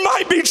 it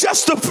might be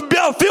just a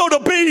field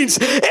of beans.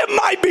 It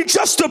might be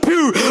just a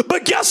pew.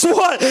 But guess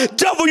what?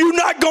 Devil, you're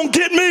not going to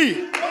get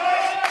me.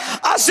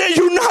 I say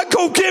you're not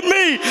going to get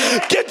me.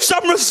 Get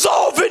some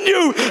resolve in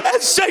you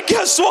and say,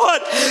 guess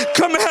what?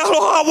 Come hell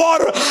or high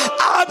water,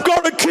 I'm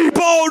going to keep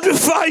on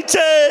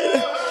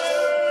fighting.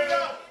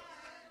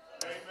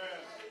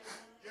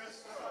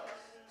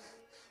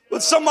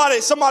 But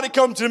somebody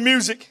come to the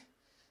music.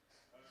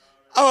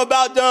 I'm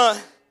about done.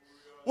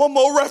 One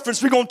more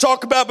reference we're going to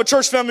talk about, but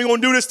church family, we're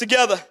going to do this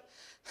together.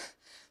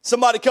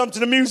 Somebody come to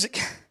the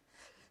music.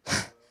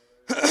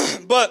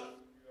 But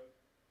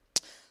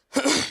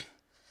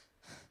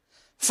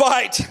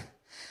fight,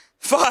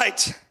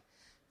 fight,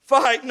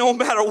 fight no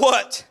matter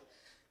what.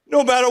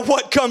 No matter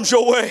what comes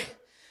your way.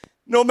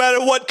 No matter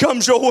what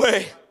comes your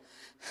way.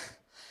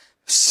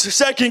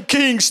 2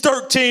 Kings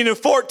 13 and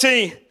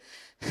 14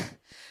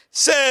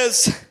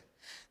 says,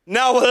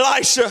 now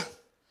Elisha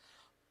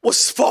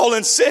was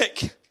fallen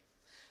sick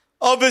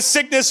of his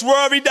sickness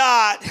wherever he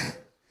died.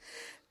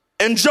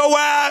 And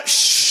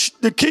Joash,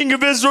 the king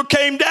of Israel,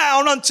 came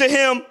down unto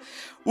him,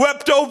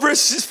 wept over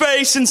his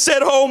face and said,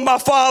 oh, my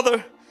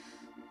father,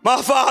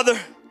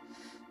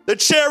 the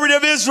chariot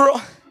of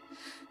Israel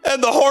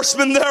and the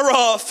horsemen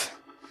thereof.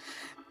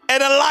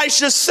 And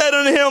Elisha said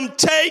unto him,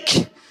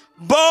 take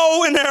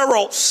bow and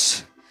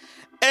arrows.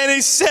 And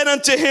he said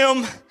unto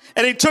him,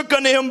 and he took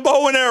unto him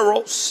bow and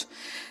arrows.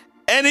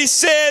 And he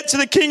said to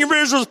the king of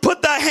Israel,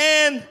 put thy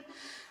hand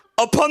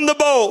upon the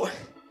bow.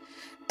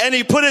 And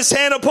he put his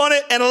hand upon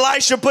it, and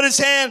Elisha put his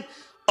hand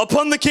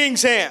upon the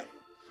king's hand.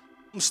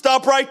 I'm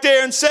stop right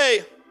there and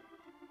say,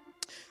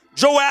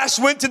 Joash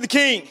went to the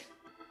king.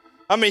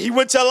 He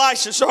went to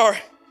Elisha, sorry.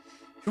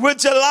 He went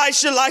to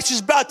Elisha. Elisha's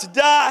about to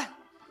die.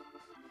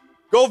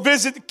 Go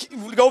visit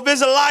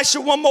Elisha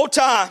one more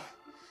time.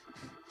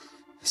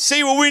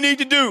 See what we need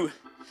to do.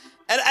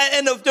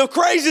 And the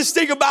craziest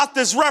thing about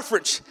this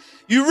reference,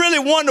 you really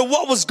wonder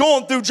what was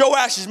going through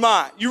Joash's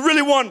mind. You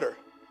really wonder.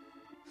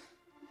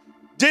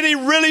 Did he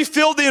really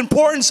feel the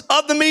importance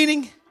of the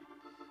meeting?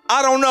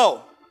 I don't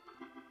know.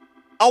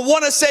 I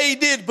want to say he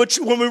did, but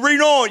when we read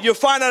on, you'll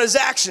find out his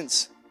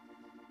actions.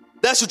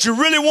 That's what you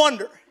really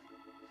wonder.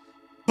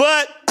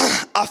 But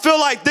I feel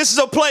like this is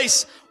a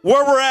place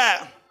where we're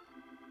at.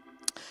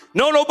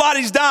 No,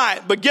 nobody's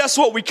dying. But guess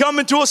what? We come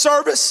into a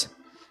service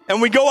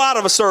and we go out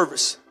of a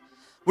service.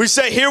 We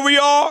say, here we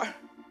are.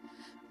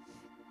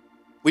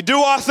 We do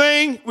our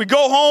thing. We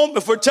go home.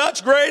 If we're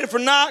touched, great. If we're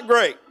not,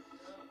 great.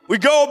 We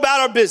go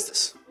about our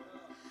business.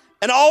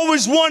 And I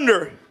always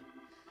wonder,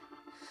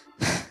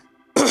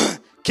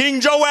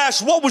 King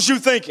Joash, what was you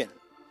thinking?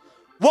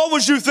 What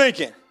was you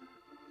thinking?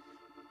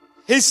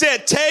 He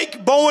said,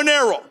 take bow and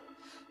arrow.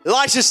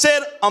 Elisha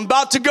said, I'm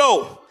about to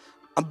go.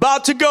 I'm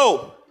about to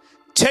go.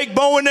 Take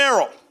bow and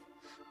arrow.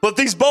 But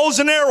these bows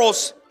and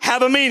arrows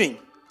have a meaning.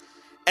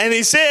 And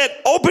he said,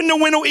 open the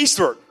window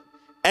eastward.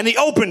 And he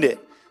opened it.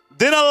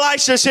 Then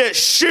Elisha said,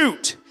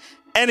 shoot.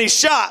 And he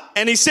shot.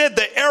 And he said,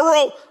 the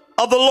arrow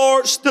of the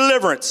Lord's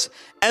deliverance.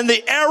 And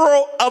the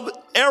arrow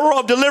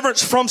of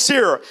deliverance from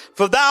Syria.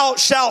 For thou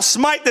shalt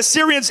smite the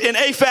Syrians in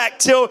Aphek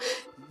till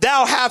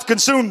thou have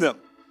consumed them.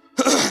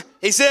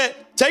 He said,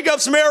 take up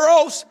some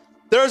arrows.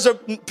 There's a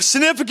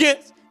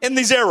significance in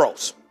these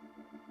arrows.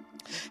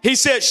 He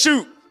said,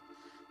 shoot.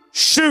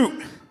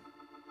 Shoot.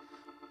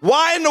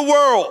 Why in the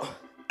world,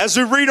 as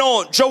we read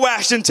on,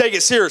 Joash didn't take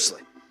it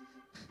seriously?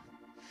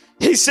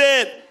 He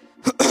said,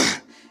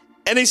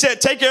 and he said,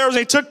 take arrows, and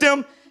he took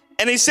them.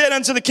 And he said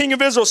unto the king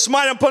of Israel,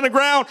 smite him upon the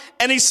ground.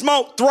 And he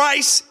smote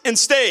thrice and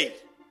stayed.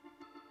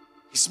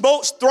 He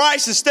smote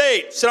thrice and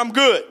stayed. Said, I'm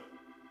good.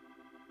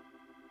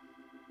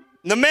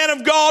 And the man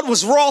of God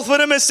was wroth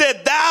with him and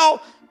said, thou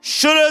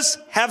shouldest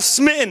have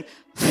smitten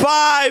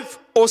 5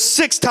 or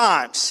 6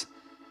 times.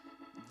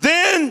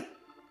 Then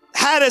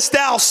hadst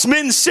thou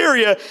smitten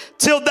Syria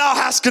till thou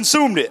hast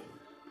consumed it.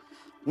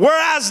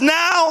 Whereas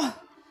now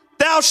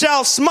thou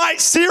shalt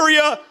smite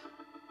Syria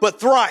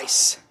but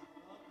thrice.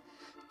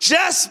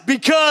 Just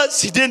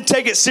because he didn't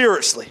take it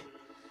seriously.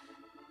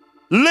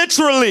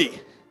 Literally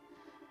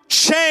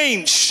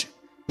changed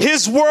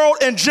his world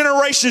and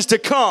generations to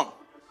come.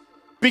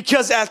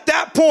 Because at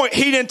that point,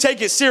 he didn't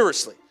take it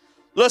seriously.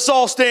 Let's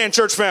all stand,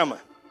 church family.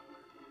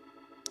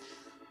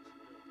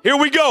 Here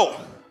we go.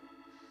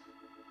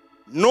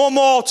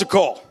 Normal altar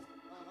call.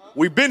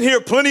 We've been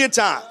here plenty of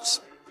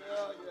times.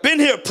 Been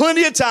here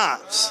plenty of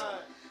times.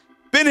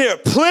 Been here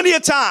plenty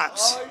of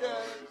times.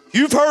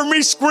 You've heard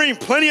me scream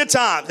plenty of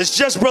times. It's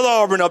just Brother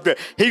Auburn up there.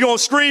 He gonna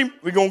scream,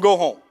 we gonna go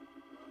home.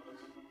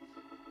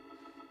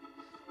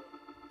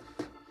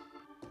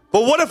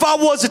 But what if I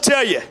was to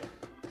tell you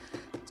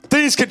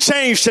things could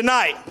change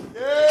tonight?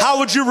 How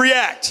would you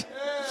react?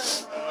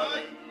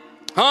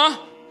 Huh?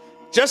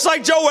 Just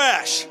like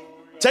Joash.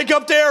 Take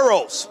up the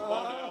arrows.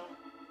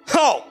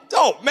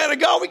 Oh, man of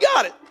God, we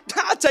got it.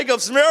 I'll take up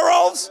some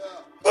arrows.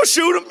 We'll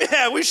shoot them.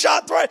 Yeah, we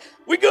shot 3.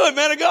 We good,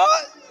 man of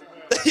God.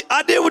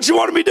 I did what you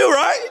wanted me to do,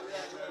 right?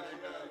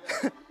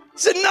 He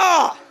said,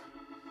 nah.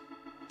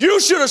 You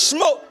should have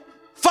smoked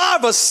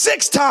 5 or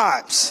 6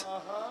 times.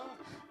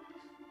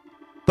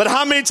 But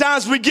how many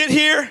times we get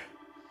here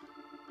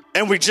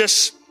and we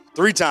just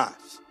 3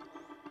 times?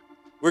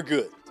 We're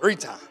good. 3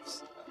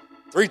 times.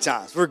 3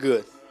 times. We're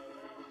good.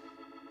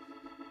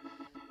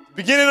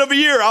 Beginning of the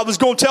year, I was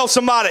going to tell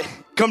somebody,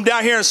 come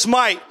down here and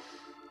smite.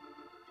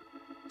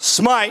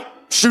 Smite.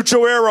 Shoot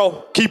your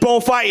arrow. Keep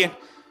on fighting.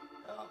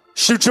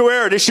 Shoot your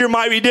arrow. This year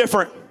might be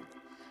different.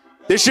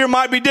 This year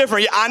might be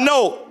different. I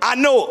know.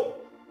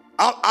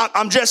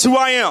 I'm just who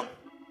I am.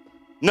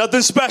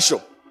 Nothing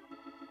special.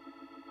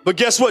 But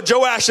guess what?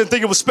 Joash didn't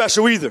think it was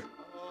special either.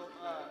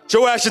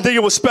 Joash didn't think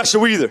it was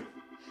special either.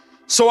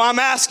 So I'm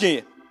asking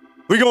you,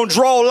 We're going to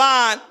draw a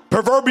line,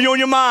 proverbial in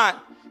your mind.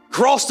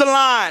 Cross the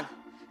line.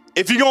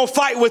 If you're going to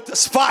fight with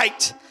us,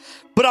 fight.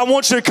 But I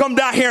want you to come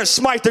down here and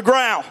smite the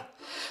ground.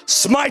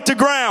 Smite the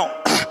ground.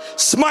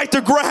 Smite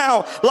the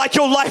ground like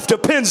your life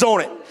depends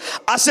on it.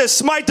 I said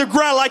smite the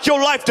ground like your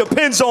life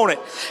depends on it.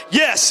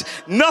 Yes,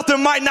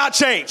 nothing might not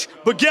change.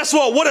 But guess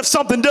what? What if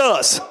something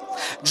does?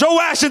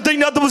 Joash didn't think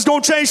nothing was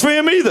going to change for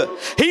him either.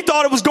 He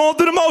thought it was going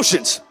through the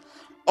motions.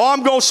 Oh,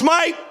 I'm going to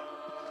smite.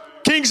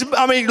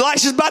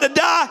 Elisha's about to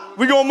die.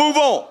 We're going to move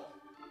on.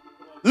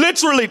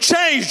 Literally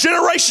change,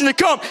 generation to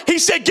come. He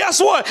said,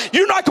 guess what?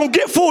 You're not going to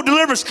get full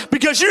deliverance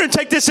because you didn't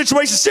take this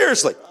situation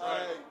seriously.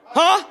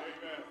 Huh?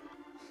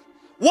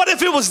 What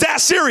if it was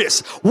that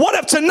serious? What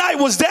if tonight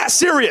was that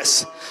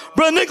serious?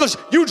 Brother Nicholas,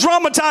 you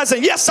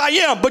dramatizing. Yes, I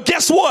am. But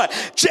guess what?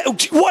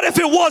 What if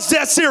it was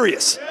that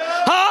serious?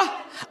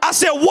 Huh? I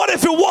said, what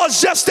if it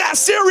was just that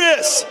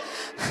serious?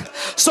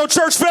 So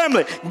church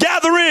family,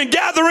 gather in,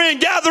 gather in,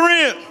 gather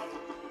in.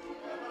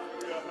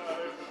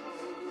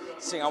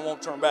 Sing, I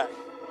won't turn back.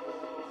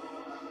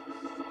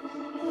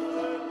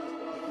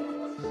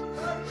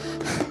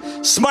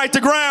 Smite the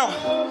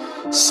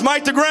ground,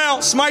 smite the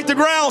ground, smite the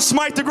ground,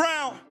 smite the ground.